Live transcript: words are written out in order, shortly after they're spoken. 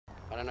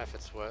don't know if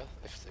it's worth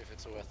if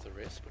it's worth the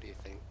risk. What do you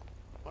think?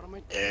 What am I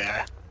doing?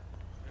 Yeah.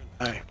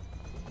 No.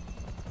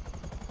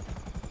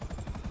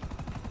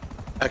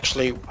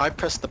 Actually, I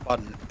pressed the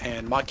button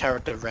and my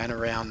character ran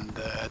around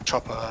the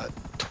chopper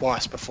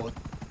twice before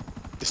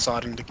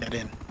deciding to get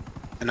in.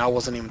 And I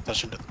wasn't even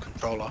touching the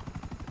controller.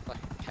 Like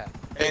a cat.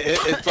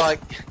 It's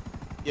like,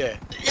 yeah,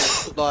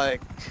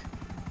 like,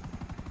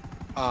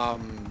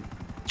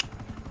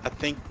 I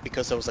think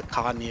because there was a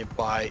car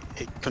nearby,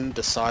 it couldn't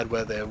decide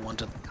whether it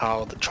wanted the car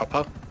or the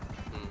chopper.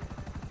 Hmm.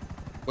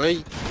 Where are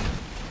you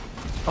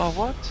Oh,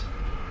 what?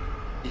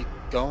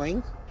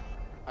 going?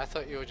 I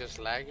thought you were just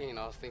lagging, and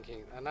I was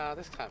thinking, oh, nah,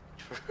 this can't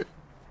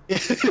be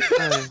true.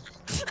 No.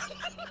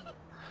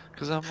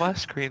 Because on my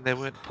screen there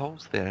weren't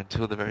poles there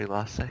until the very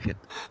last second.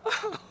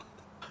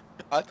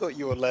 I thought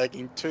you were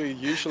lagging too.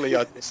 Usually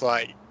I just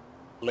like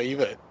leave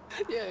it.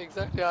 Yeah,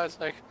 exactly. I was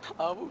like,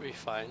 oh, we'll be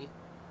fine.